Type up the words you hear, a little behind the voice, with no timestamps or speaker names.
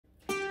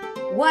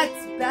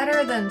What's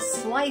better than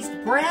sliced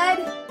bread?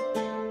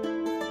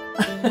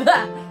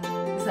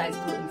 Besides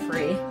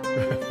gluten-free.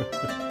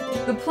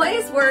 The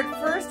place where it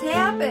first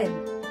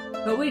happened.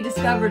 But we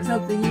discovered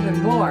something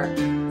even more.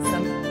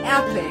 Some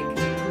epic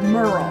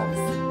murals.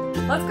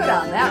 Let's go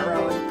down that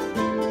road.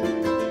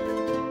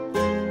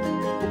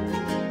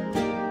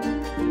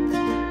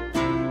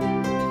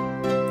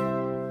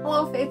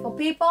 Hello, faithful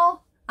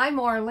people. I'm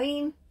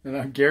Orlene. And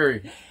I'm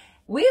Gary.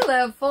 We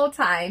live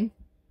full-time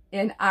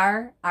in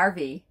our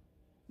RV.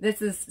 This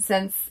is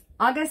since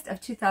August of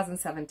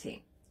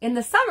 2017. In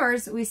the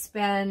summers, we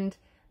spend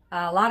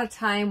a lot of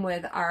time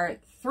with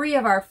three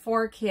of our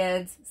 4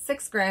 kids,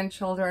 6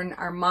 grandchildren,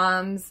 our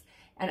moms,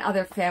 and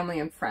other family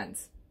and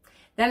friends.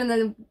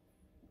 Then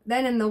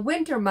in the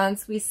winter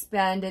months, we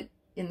spend it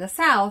in the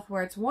south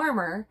where it's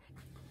warmer.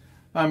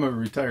 I'm a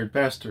retired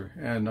pastor,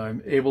 and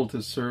I'm able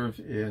to serve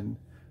in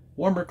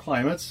warmer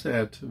climates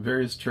at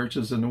various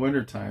churches in the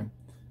wintertime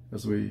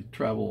as we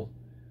travel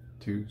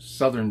to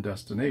southern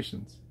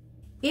destinations.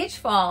 Each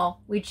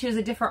fall, we choose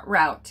a different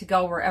route to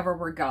go wherever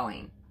we're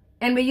going.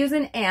 And we use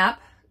an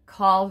app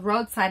called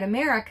Roadside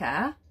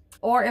America,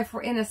 or if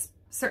we're in a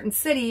certain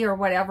city or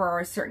whatever, or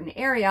a certain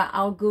area,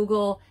 I'll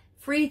Google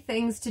free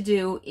things to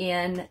do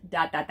in ...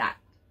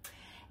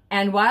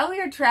 And while we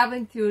were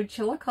traveling through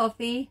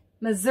Chillicothe,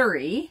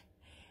 Missouri,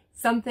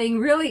 something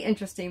really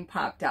interesting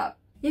popped up.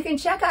 You can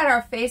check out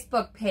our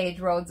Facebook page,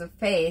 Roads of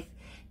Faith,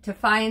 to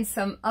find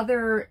some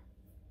other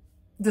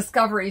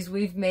discoveries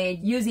we've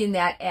made using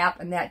that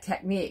app and that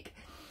technique.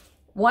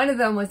 One of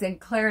them was in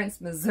Clarence,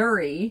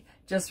 Missouri,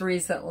 just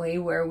recently,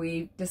 where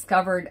we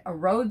discovered a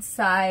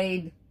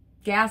roadside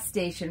gas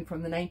station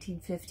from the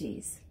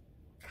 1950s.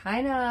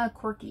 Kind of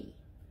quirky.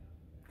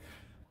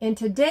 In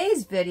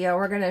today's video,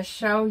 we're going to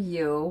show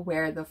you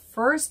where the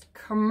first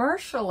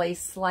commercially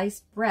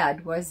sliced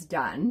bread was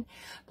done.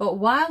 But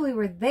while we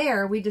were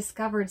there, we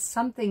discovered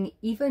something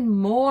even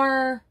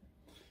more,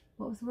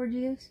 what was the word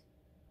you used?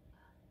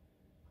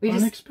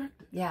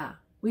 Unexpected. Yeah.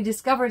 We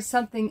discovered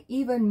something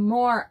even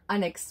more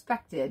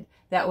unexpected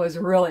that was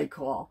really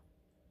cool.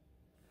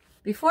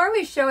 Before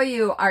we show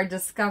you our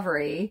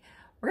discovery,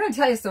 we're going to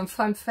tell you some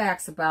fun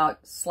facts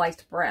about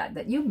sliced bread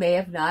that you may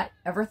have not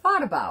ever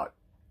thought about.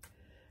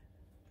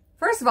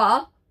 First of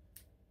all,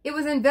 it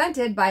was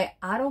invented by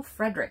Otto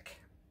Frederick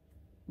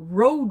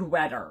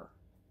Roadwetter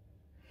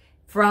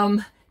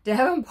from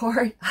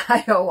Davenport,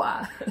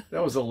 Iowa.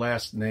 That was the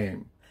last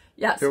name.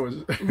 Yes. It was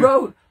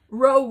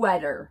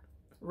Roadwetter.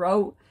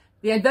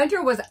 The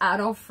inventor was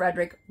Otto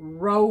Frederick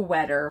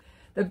Roadwetter.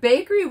 The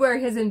bakery where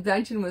his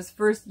invention was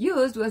first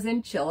used was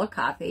in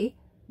Chillicothe,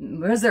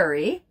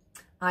 Missouri,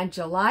 on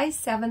July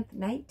 7th,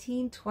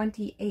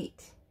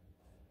 1928.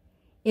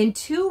 In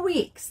 2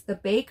 weeks, the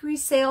bakery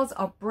sales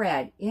of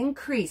bread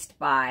increased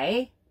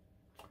by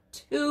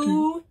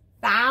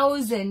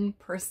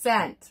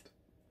 2,000%.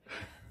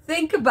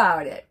 Think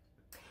about it.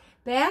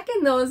 Back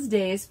in those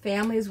days,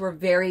 families were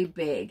very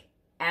big,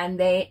 and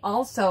they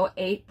also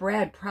ate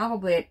bread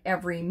probably at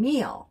every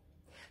meal.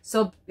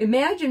 So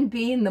imagine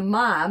being the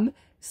mom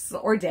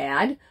or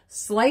dad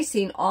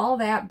slicing all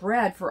that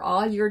bread for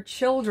all your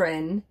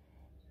children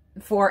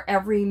for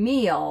every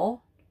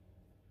meal.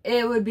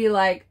 It would be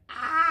like,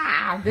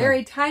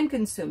 very time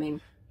consuming.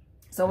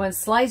 So when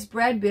sliced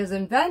bread was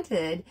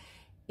invented,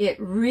 it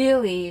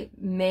really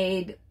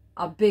made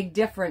a big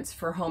difference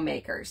for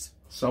homemakers.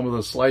 Some of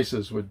the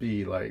slices would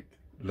be like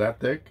that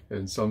thick,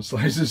 and some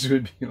slices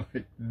would be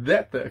like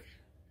that thick.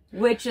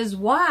 Which is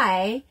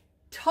why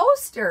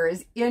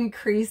toasters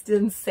increased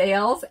in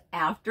sales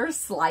after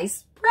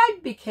sliced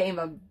bread became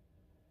a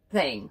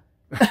thing.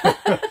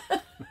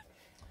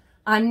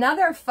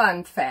 Another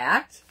fun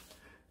fact.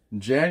 In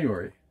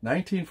January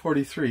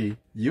 1943,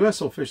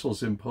 U.S.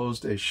 officials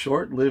imposed a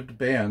short-lived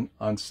ban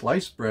on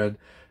sliced bread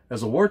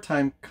as a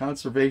wartime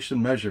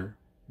conservation measure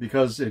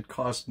because it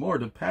cost more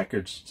to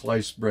package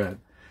sliced bread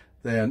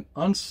than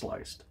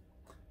unsliced.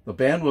 The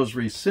ban was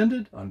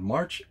rescinded on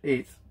March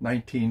 8th,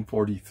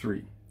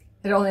 1943.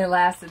 It only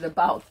lasted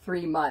about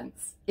 3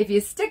 months. If you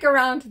stick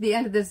around to the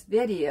end of this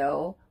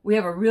video, we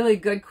have a really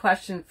good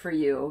question for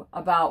you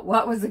about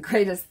what was the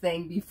greatest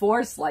thing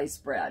before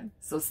sliced bread.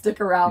 So stick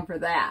around for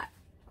that.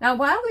 Now,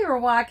 while we were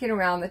walking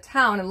around the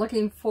town and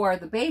looking for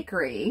the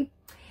bakery,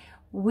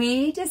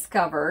 we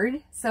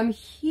discovered some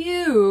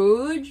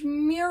huge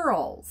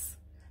murals.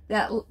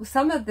 That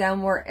some of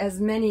them were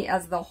as many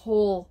as the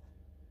whole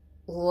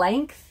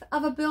length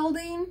of a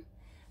building,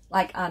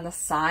 like on the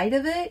side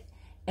of it,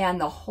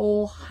 and the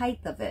whole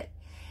height of it.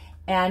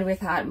 And we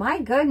thought, my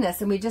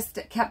goodness, and we just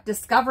kept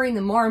discovering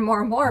them more and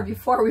more and more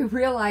before we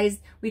realized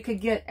we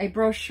could get a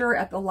brochure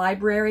at the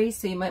library,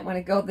 so you might want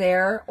to go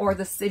there, or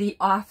the city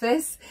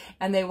office,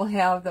 and they will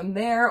have them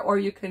there, or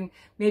you can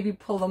maybe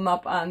pull them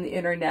up on the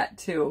internet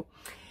too.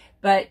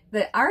 But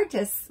the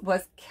artist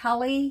was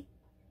Kelly,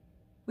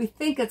 we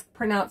think it's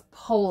pronounced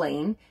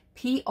Poling,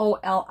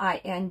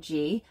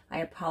 P-O-L-I-N-G. I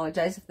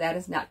apologize if that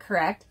is not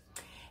correct.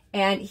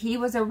 And he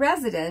was a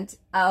resident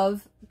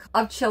of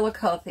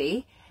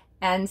Chillicothe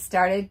and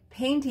started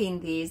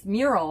painting these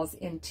murals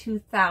in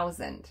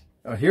 2000.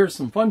 Here's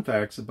some fun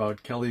facts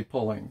about Kelly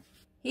Pulling.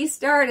 He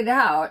started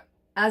out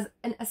as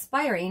an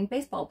aspiring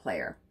baseball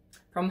player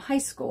from high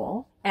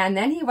school, and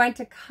then he went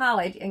to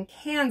college in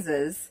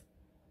Kansas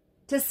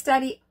to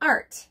study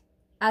art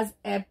as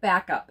a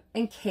backup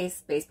in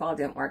case baseball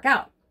didn't work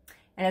out.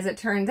 And as it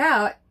turns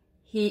out,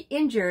 he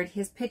injured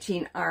his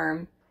pitching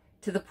arm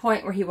to the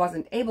point where he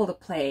wasn't able to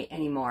play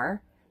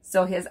anymore,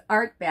 so his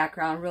art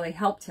background really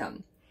helped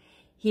him.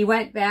 He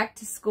went back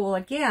to school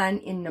again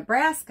in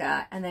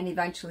Nebraska and then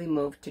eventually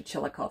moved to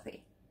Chillicothe.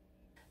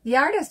 The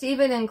artist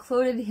even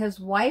included his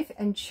wife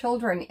and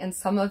children in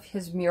some of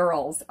his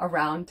murals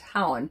around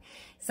town.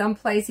 Some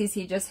places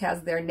he just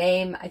has their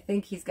name. I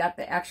think he's got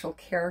the actual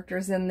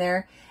characters in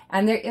there.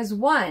 And there is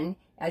one,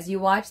 as you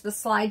watch the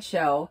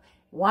slideshow,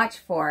 watch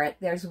for it,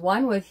 there's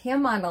one with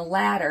him on a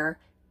ladder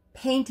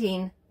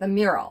painting the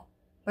mural.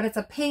 But it's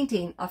a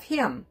painting of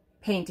him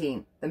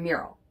painting the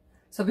mural.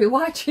 So be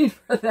watching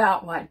for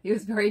that one. He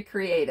was very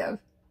creative.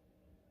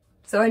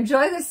 So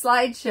enjoy the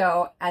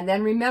slideshow, and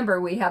then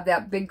remember we have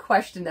that big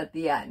question at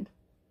the end.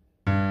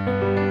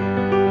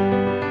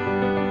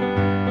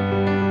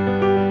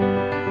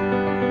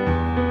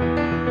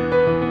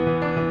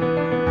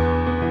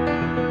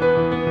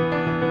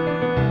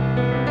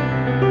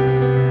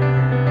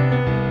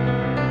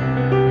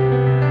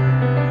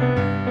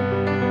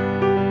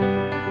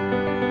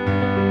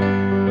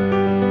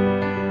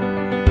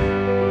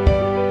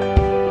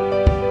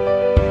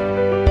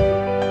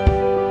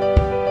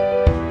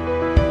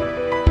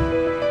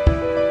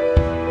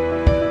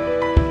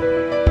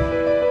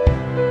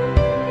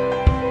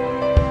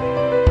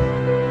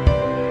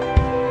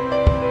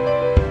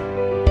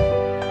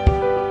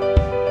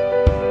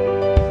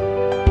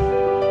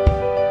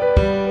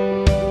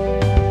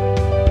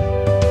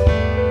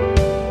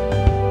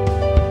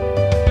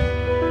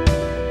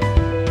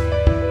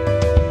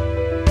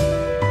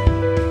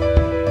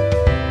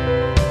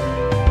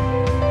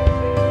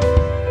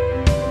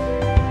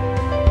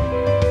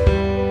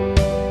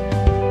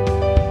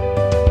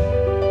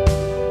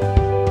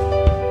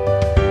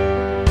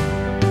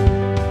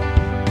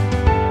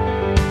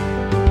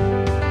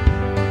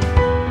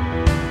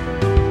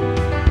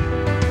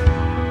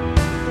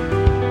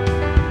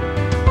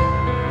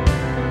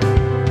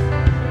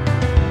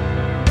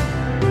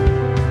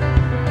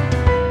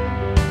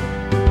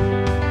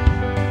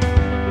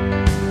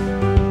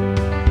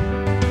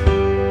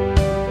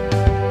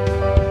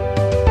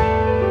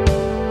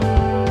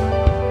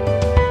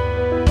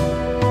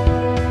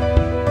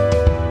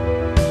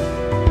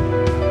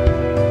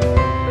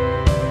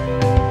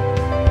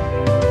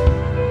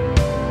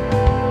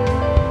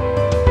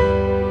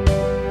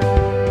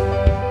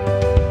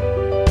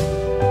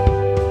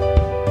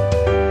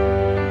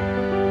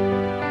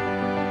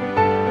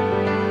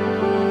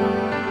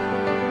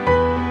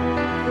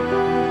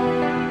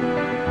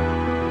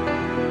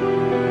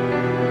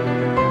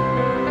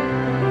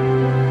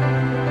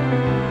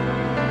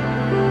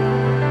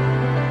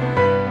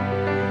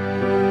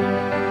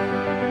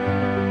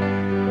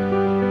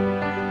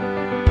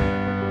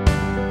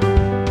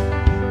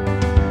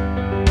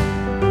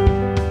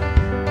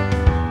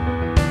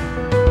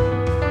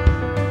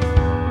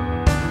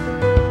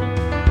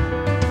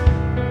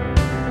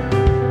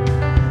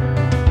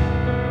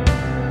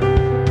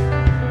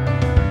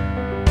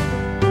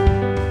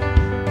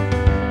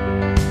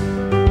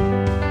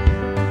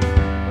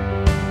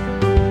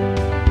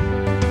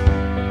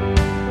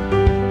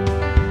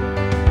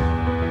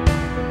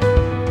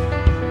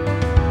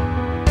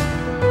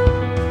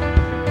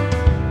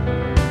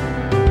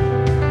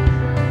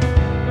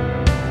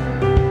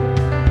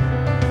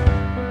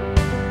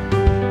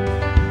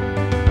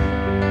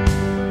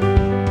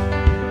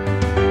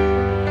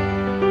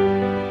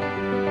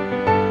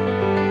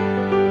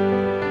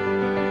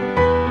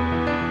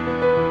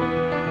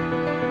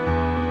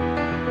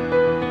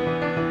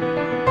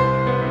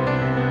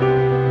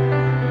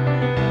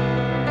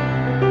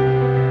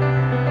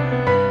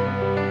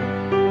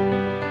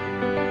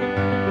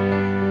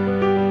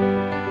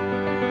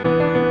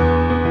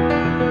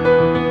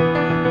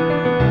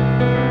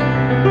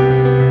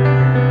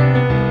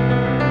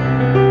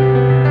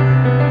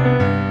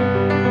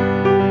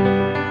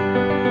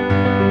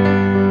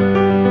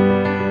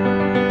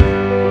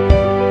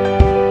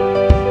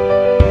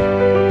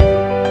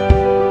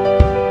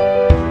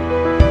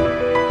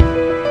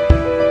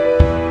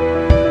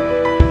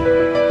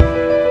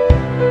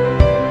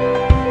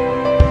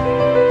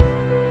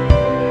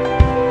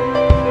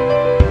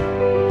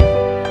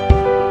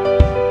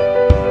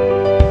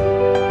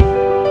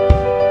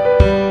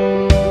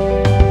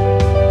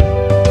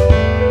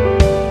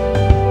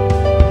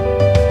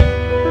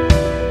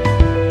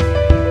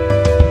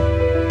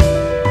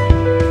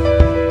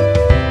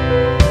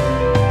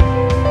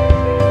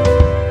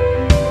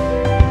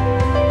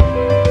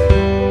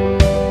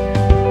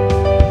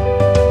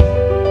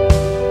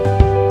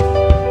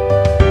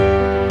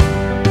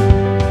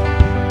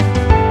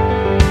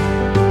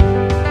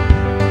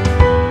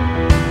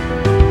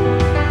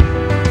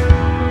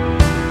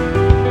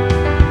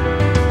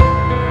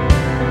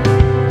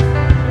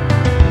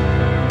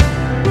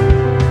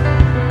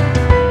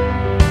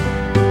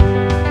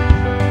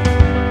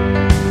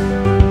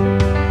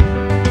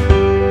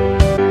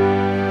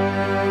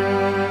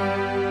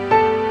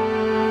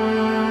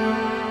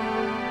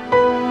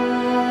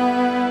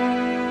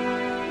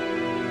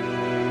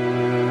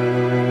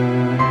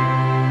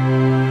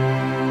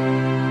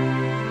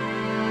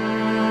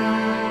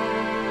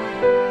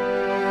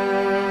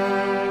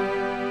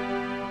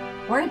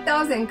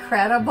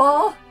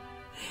 incredible.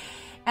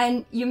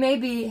 And you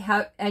may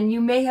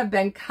have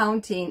been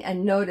counting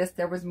and noticed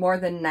there was more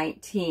than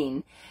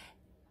 19.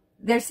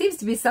 There seems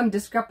to be some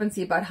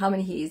discrepancy about how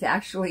many he's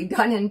actually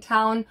done in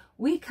town.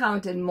 We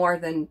counted more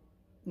than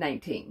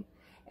 19.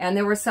 And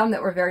there were some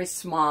that were very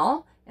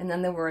small, and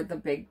then there were the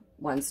big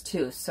ones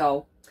too.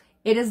 So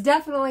it is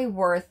definitely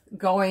worth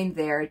going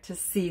there to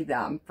see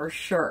them for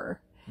sure.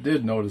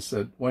 Did notice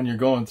that when you're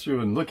going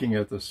through and looking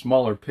at the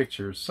smaller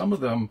pictures, some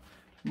of them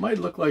might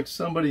look like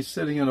somebody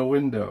sitting in a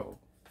window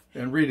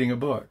and reading a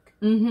book,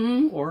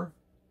 or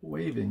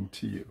waving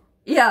to you.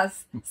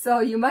 Yes, so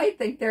you might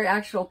think they're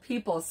actual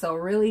people, so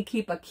really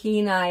keep a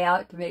keen eye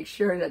out to make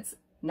sure that it's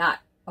not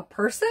a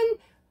person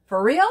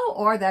for real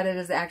or that it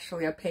is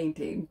actually a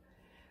painting.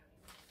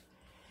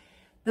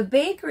 The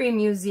Bakery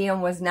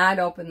Museum was not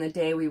open the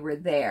day we were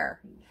there,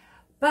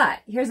 but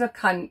here's a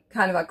kind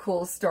of a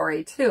cool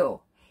story too.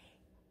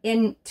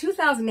 In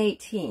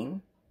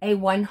 2018, a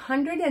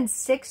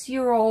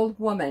 106-year-old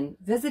woman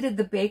visited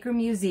the Baker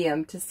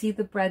Museum to see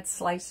the bread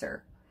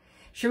slicer.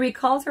 She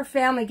recalls her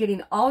family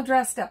getting all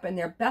dressed up in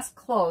their best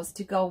clothes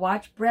to go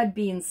watch bread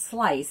being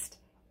sliced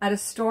at a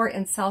store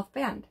in South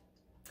Bend.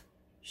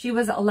 She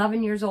was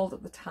 11 years old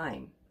at the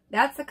time.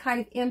 That's the kind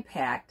of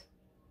impact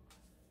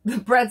the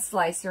bread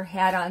slicer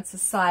had on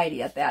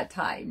society at that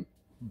time.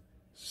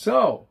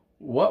 So,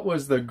 what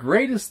was the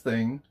greatest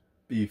thing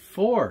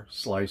before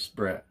sliced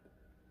bread?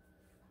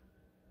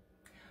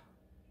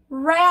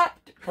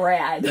 Wrapped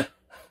bread.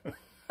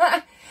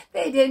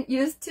 They didn't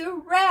used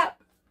to wrap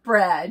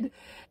bread.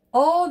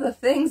 Oh, the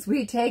things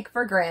we take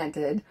for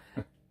granted.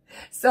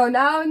 So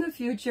now in the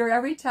future,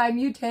 every time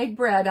you take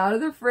bread out of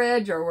the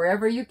fridge or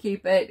wherever you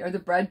keep it, or the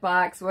bread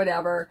box,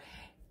 whatever,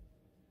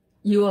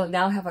 you will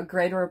now have a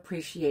greater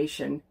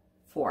appreciation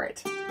for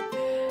it.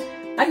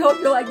 I hope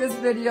you like this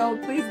video.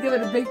 Please give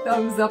it a big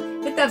thumbs up.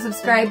 Hit that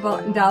subscribe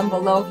button down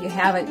below if you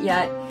haven't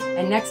yet.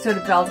 And next to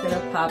the bell is going to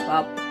pop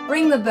up.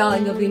 Ring the bell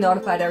and you'll be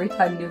notified every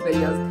time new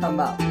videos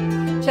come up.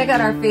 Check out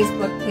our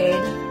Facebook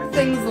page for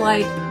things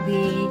like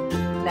the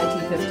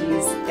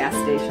 1950s gas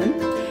station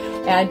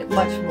and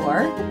much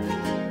more.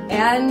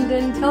 And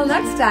until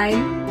next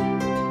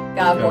time,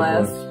 God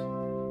bless.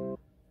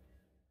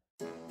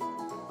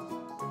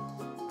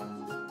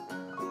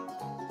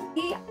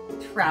 We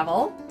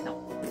travel,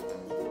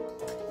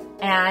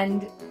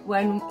 and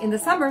when in the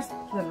summers,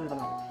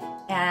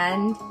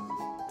 and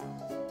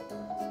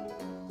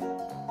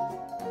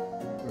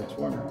it's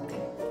warmer.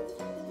 Okay.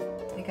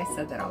 I think I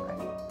said that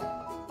already.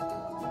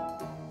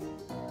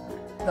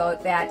 So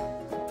that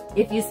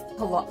if you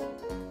pull up.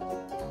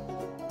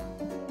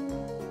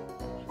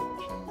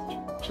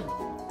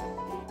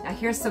 Now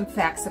here's some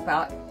facts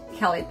about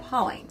Kelly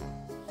Pauling.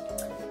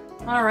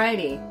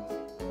 Alrighty.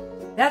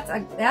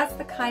 That's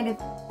the kind of,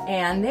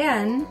 and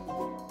then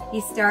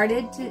he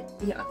started to,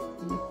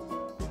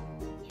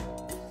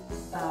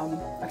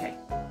 okay.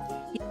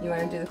 You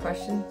want to do the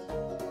question?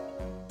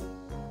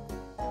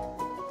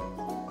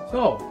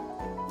 So,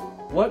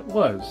 what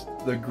was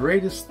the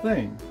greatest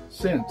thing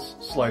since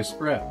sliced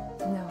bread?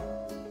 No.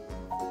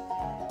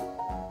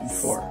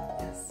 Before.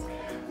 Yes.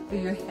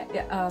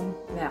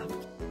 Yeah.